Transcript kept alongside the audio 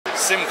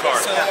SIM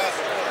card. So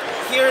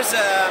here's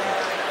an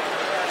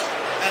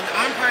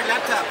ARM-powered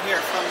laptop here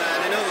from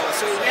Lenovo.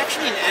 So we're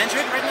actually in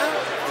Android right now?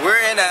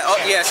 We're in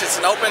yes, it's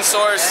an open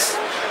source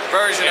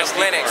version of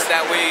Linux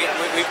that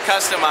we've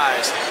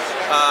customized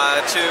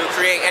to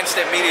create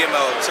instant media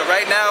mode. So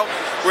right now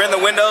we're in the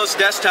Windows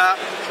desktop,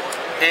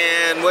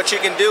 and what you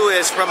can do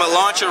is from a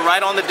launcher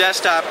right on the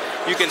desktop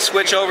you can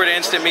switch over to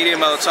instant media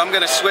mode. So I'm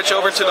going to switch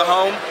over to the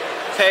home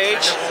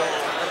page,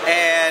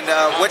 and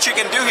what you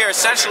can do here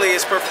essentially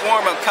is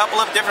perform a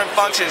couple of different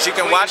functions. You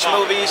can watch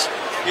movies,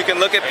 you can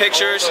look at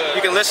pictures,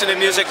 you can listen to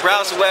music,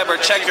 browse the web, or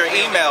check your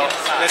email.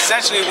 And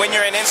essentially, when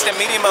you're in instant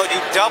media mode,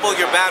 you double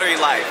your battery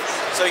life.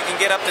 So you can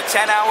get up to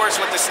 10 hours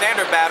with the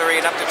standard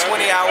battery and up to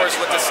 20 hours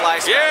with the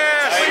slice.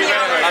 Yes!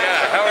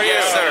 How are you?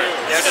 Yes, sir.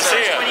 Yes, sir.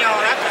 20-hour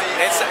laptop.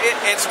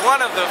 It's one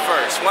of the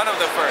first. One of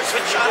the first.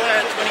 Which other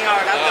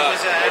 20-hour laptop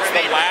was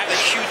made with a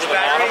huge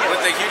battery?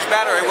 With a huge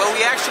battery. Well,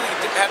 we actually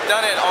have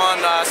done it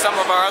on some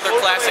of our other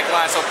classic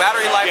lines. So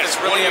battery life is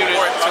really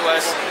important to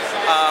us.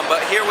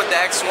 But here with the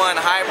X1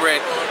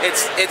 hybrid,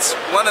 it's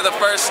one of the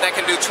first that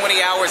can do 20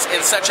 hours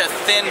in such a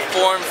thin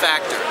form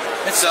factor.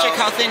 Let's check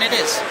how thin it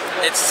is.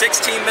 It's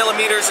 16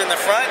 millimeters in the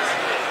front,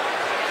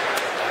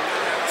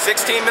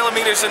 16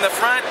 millimeters in the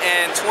front,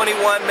 and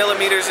 21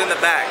 millimeters in the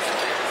back.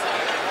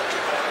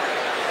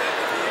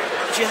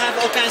 Do you have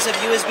all kinds of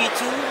USB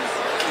 2?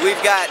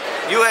 We've got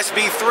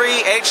USB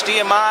 3,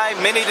 HDMI,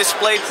 mini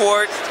display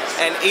port,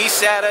 and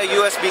eSATA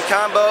USB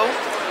combo,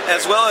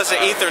 as well as an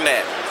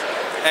Ethernet.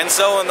 And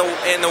so in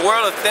the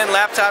world of thin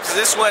laptops,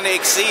 this one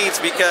exceeds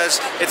because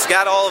it's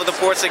got all of the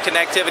ports and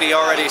connectivity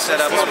already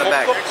set up on the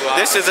back.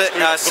 This is a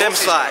SIM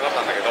slot.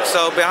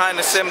 So behind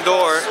the SIM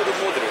door,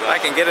 I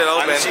can get it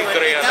open.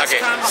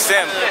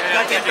 SIM.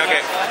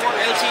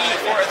 LTE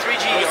or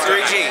 3G?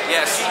 3G,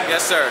 yes.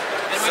 Yes, sir.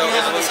 So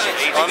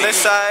on this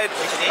side,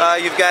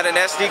 you've got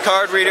an SD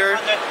card reader,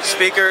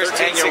 speakers,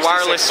 and your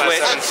wireless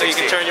switch. So you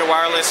can turn your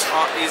wireless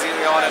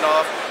easily on and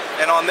off.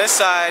 And on this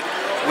side,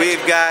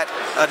 we've got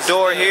a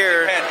door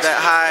here that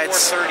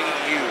hides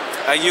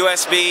a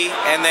USB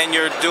and then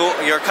your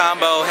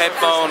combo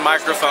headphone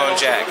microphone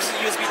jacks.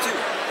 USB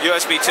 2.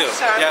 USB 2.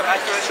 Yep.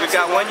 We've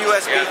got one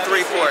USB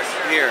 3 port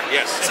here.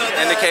 Yes. So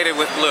indicated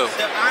with blue.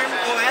 The ARM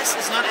OS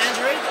is not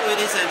Android, or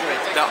it is Android?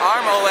 The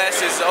ARM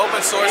OS is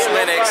open source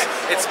Linux.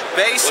 It's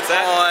based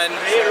on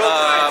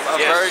a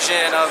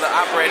version of the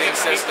operating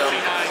system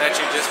that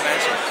you just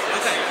mentioned.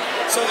 Okay.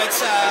 So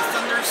it's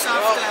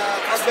Thundersoft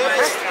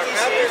customized?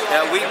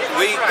 Yeah, we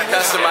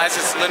customized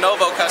it.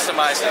 Lenovo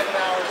customized it.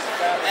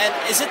 And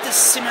is it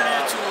similar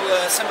to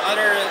some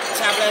other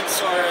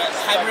tablets or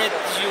hybrid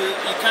you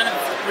kind of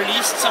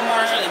released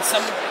somewhere in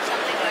some?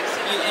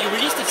 You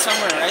released it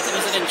somewhere, right?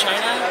 Was it in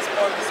China?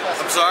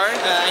 I'm sorry?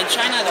 In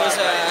China there was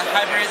a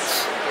hybrid.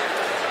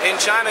 In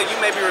China, you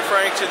may be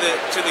referring to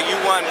the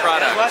U1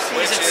 product.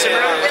 Is it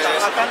similar?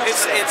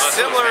 It's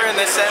similar in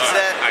the sense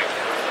that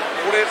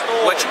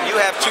you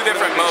have two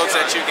different modes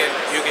that you can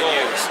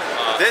use.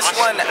 This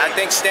one I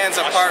think stands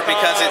apart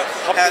because it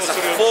has a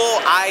full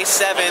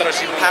i7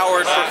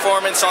 powered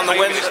performance on the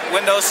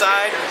Windows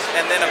side,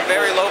 and then a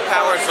very low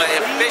powered but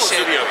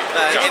efficient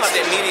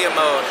instant media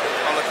mode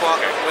on the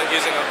when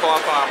using a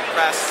Qualcomm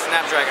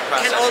Snapdragon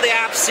processor. Can all the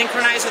apps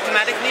synchronize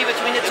automatically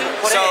between the two?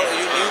 So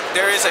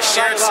there is a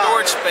shared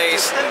storage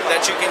space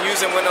that you can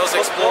use in Windows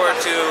Explorer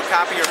to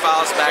copy your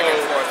files back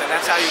and forth, and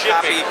that's how you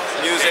copy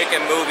music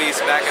and movies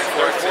back and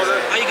forth.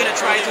 Are you going to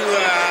try to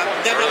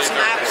develop some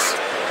apps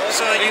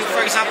so you,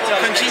 for example,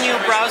 continue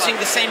browsing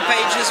the same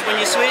pages when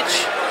you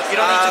switch? You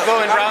don't need to go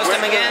and browse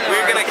them again?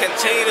 We're going to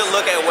continue to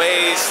look at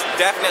ways,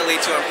 definitely,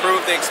 to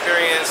improve the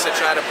experience, to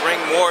try to bring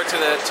more to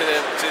the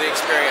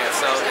experience.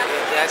 So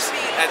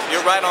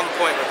you're right on the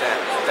point with that.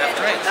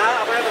 Definitely.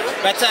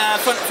 But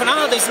for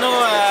now, there's no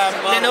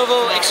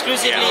Lenovo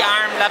exclusively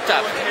ARM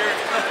laptop.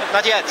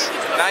 Not yet.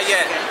 Not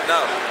yet.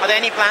 No. Are there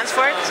any plans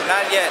for it?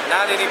 Not yet.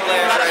 Not any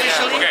plans. Not right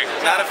officially. now. Okay.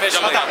 Not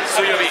officially.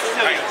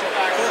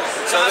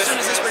 So how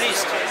soon is this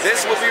released?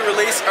 This will be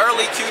released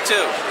early Q2.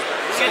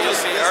 So you'll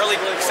see early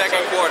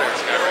second quarter.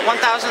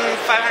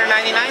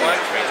 1,599?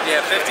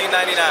 Yeah,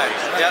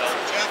 $1,599. Yep.